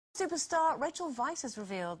superstar Rachel Weisz has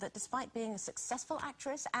revealed that despite being a successful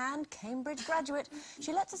actress and Cambridge graduate,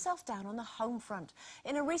 she lets herself down on the home front.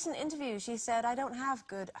 In a recent interview, she said, "I don't have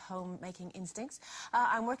good homemaking instincts.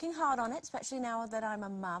 I'm working hard on it, especially now that I'm a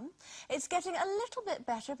mum. It's getting a little bit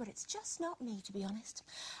better, but it's just not me, to be honest."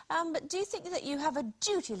 But do you think that you have a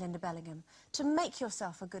duty, Linda Bellingham, to make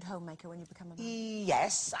yourself a good homemaker when you become a mum?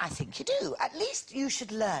 Yes, I think you do. At least you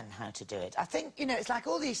should learn how to do it. I think, you know, it's like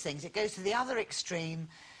all these things. It goes to the other extreme.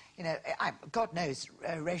 You know, God knows,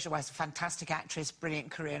 Rachel Weisz, a fantastic actress,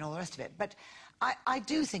 brilliant career and all the rest of it. But I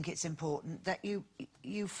do think it's important that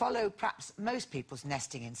you follow perhaps most people's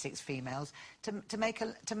nesting instincts, females, to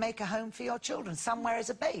make a home for your children somewhere as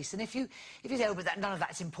a base. And if you say, "Oh, but none of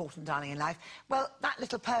that's important, darling, in life," well, that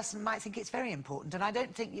little person might think it's very important. And I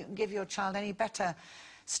don't think you can give your child any better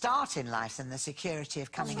start in life than the security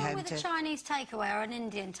of coming home to... What's wrong with a Chinese takeaway or an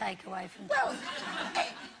Indian takeaway from... Well,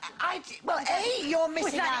 you're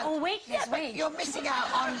missing out... We've had it all week this week. You're missing out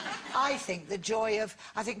on, I think, the joy of...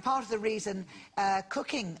 I think part of the reason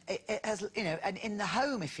cooking it has, you know, and in the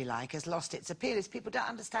home, if you like, has lost its appeal is people don't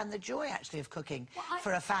understand the joy, actually, of cooking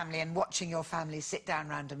for a family and watching your family sit down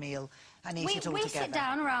around a meal and eat it all together. We sit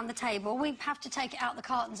down around the table. We have to take it out the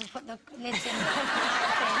cartons and put the lids in the bin.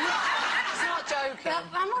 It's not joking. But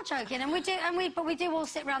I'm not joking, but we do all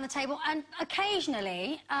sit around the table, and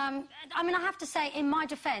occasionally, I mean, I have to say, in my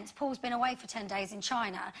defence, Paul's been away for 10 days in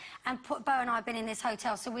China, and Bo and I have been in this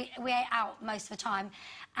hotel, so we ate out most of the time,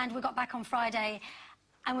 and we got back on Friday,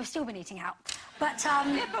 and we've still been eating out. But,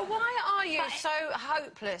 yeah, but why are you so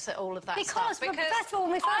hopeless at all of that stuff? Because, first of all,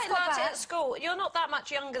 when we first got back... I learned it at school. You're not that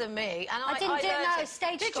much younger than me, and I didn't do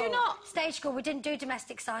stage school. Did you not? Stage school, we didn't do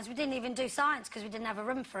domestic science. We didn't even do science because we didn't have a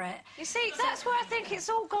room for it. You see, that's where I think it's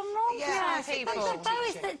all gone wrong for people. But Bo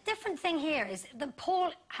is the different thing here is that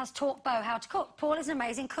Paul has taught Bo how to cook. Paul is an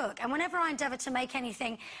amazing cook, and whenever I endeavour to make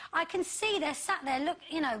anything, I can see they're sat there, look,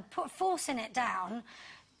 you know, forcing it down,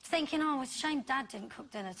 thinking, "Oh, it's a shame Dad didn't cook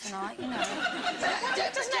dinner tonight," you know.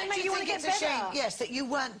 Doesn't that make you want to get better? Shame, yes, that you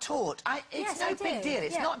weren't taught. It's no big deal.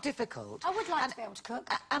 It's not difficult. I would like to be able to cook.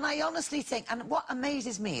 And I honestly think, and what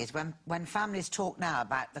amazes me is when families talk now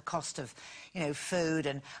about the cost of, you know, food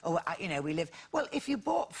and, you know, we live... Well, if you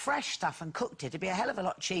bought fresh stuff and cooked it, it'd be a hell of a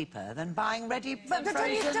lot cheaper than buying ready... But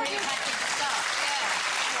don't you...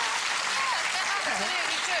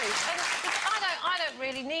 I don't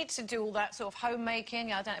really need to do all that sort of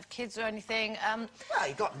homemaking. I don't have kids or anything. Well,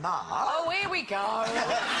 you've got Mark. Oh, here we go.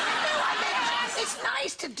 It's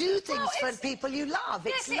nice to do things for people you love.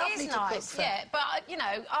 It's lovely to cook for. Yeah, but, you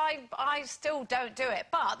know, I still don't do it.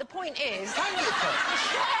 But the point is... Can you cook?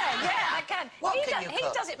 Yeah, I can. What can you cook? He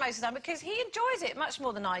does it most of the time because he enjoys it much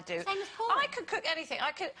more than I do. Same as Paul. I could cook anything.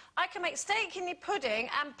 I can make steak, kidney pudding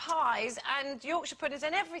and pies and Yorkshire puddings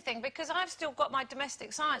and everything because I've still got my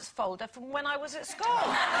domestic science folder from when I was at school.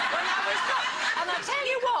 And I tell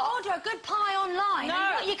you what... Order a good pie online. No.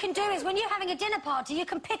 And what you can do is, when you're having a dinner party, you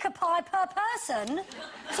can pick a pie per person.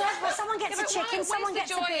 So someone gets a chicken, someone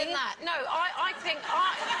gets a beef. Where's the joy in that? No, I think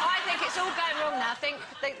it's all going wrong now. I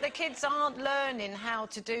think the kids aren't learning how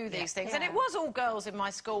to do these things. And it was all girls in my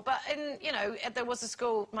school, but you know, there was a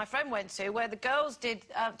school my friend went to where the girls did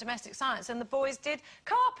domestic science and the boys did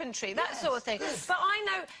carpentry, that sort of thing. But I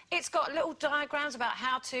know it's got little diagrams about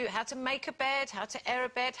how to make a bed, how to air a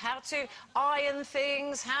bed, how to iron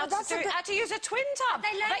things, how to use a twin tub.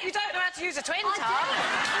 But you don't know how to use a twin tub.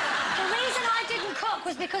 The reason I didn't cook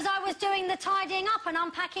was because I was doing the tidying up and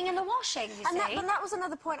unpacking and the washing, you see. And that was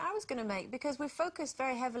another point I was going to make, because we focused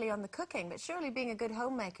very heavily on the cooking, but surely being a good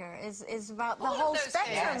homemaker is about the whole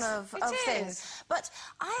spectrum of things. But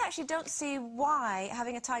I actually don't see why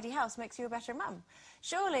having a tidy house makes you a better mum.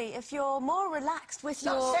 Surely, if you're more relaxed with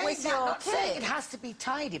your kids... Not saying it has to be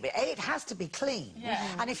tidy, but it has to be clean.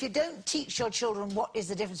 And if you don't teach your children what is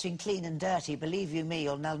the difference between clean and dirty, believe you me,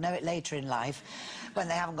 they'll know it later in life when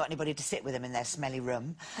they haven't got anybody to sit with them in their smelly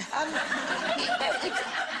room.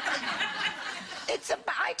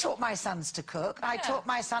 I taught my sons to cook. I taught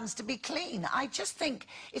my sons to be clean. I just think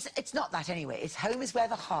it's not that anyway. Home is where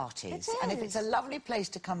the heart is. And if it's a lovely place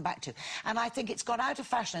to come back to. And I think it's gone out of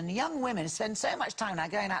fashion. And young women spend so much time now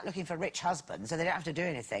going out looking for rich husbands so they don't have to do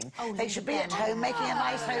anything. They should be at home making a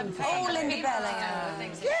nice home for them. Linda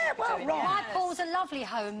Bellingham. Yeah, well, wrong. My Paul's a lovely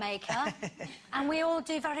homemaker, and we all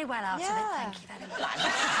do very well out of it. Thank you very much.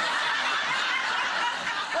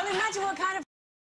 Well, imagine what kind of